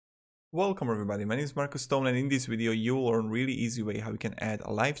Welcome everybody, my name is Marcus Stone, and in this video you will learn really easy way how you can add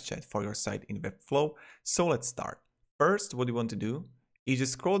a live chat for your site in Webflow. So let's start. First, what you want to do is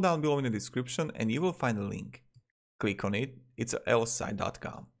just scroll down below in the description and you will find a link. Click on it, it's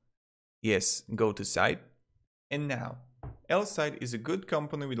lsite.com. Yes, go to site. And now, lsite is a good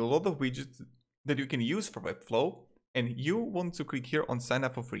company with a lot of widgets that you can use for Webflow, and you want to click here on sign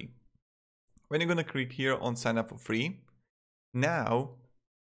up for free. When you're going to click here on sign up for free, now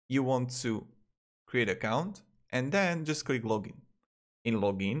you want to create an account and then just click login. In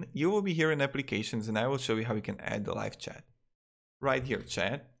login, you will be here in applications and I will show you how you can add the live chat. Right here,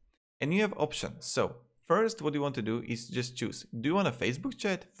 chat, and you have options. So first, what you want to do is just choose, do you want a Facebook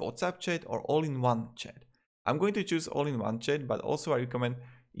chat, WhatsApp chat, or all-in-one chat? I'm going to choose all-in-one chat, but also I recommend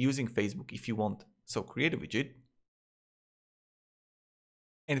using Facebook if you want. So create a widget.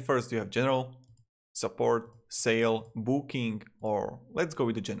 And first you have general, support, sale, booking, or let's go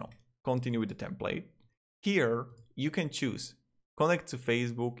with the general. Continue with the template. Here you can choose connect to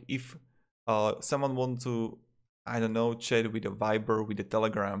Facebook. If someone wants to, I don't know, chat with a Viber, with a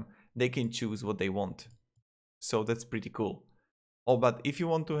Telegram, they can choose what they want. So that's pretty cool. Oh, but if you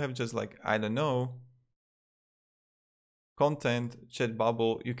want to have just like, I don't know, content, chat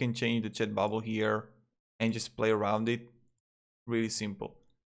bubble, you can change the chat bubble here and just play around it. Really simple.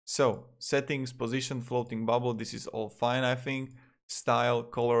 So settings, position, floating bubble, this is all fine, I think. Style,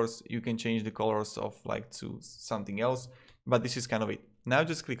 colors, you can change the colors of like to something else, but this is kind of it. Now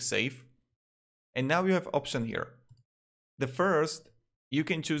just click save. And now you have option here. The first, you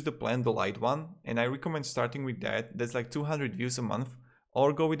can choose the plan, the light one, and I recommend starting with that. That's like 200 views a month,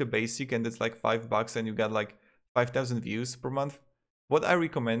 or go with the basic and that's like $5 and you got like 5,000 views per month. What I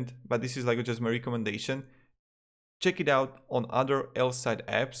recommend, but this is like just my recommendation, check it out on other lsite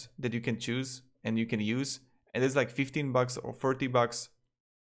apps that you can choose and you can use, and it's like $15 or $30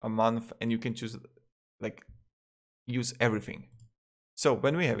 a month, and you can choose like use everything. So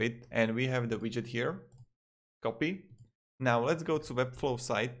when we have it and we have the widget here, copy. Now let's go to Webflow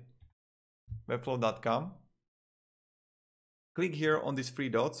site, webflow.com. Click here on these three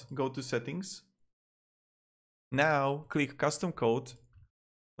dots, go to settings. Now click custom code.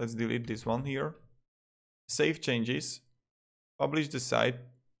 Let's delete this one here. Save changes, publish the site,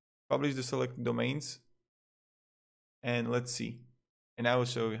 publish the selected domains, and let's see. And I will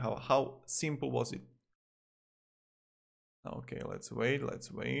show you how simple was it. Okay, let's wait.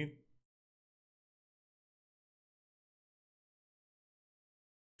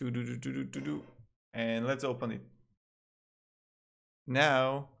 And let's open it.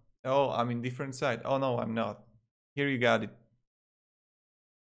 Now, oh, I'm in different site. Oh no, I'm not. Here you got it.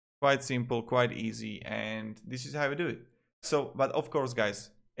 Quite simple, quite easy, and this is how we do it. So, but of course, guys,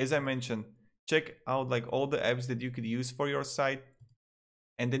 as I mentioned, check out like all the apps that you could use for your site,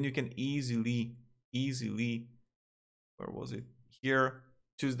 and then you can easily, where was it? Here,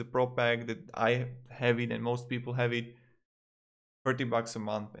 choose the pro pack that I have it and most people have it, $30 a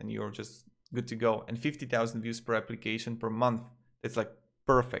month, and you're just good to go. And 50,000 views per application per month. That's like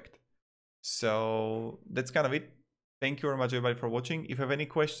perfect. So that's kind of it. Thank you very much everybody for watching. If you have any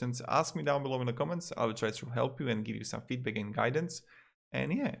questions, ask me down below in the comments. I will try to help you and give you some feedback and guidance.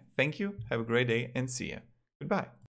 And yeah, thank you. Have a great day and see ya. Goodbye.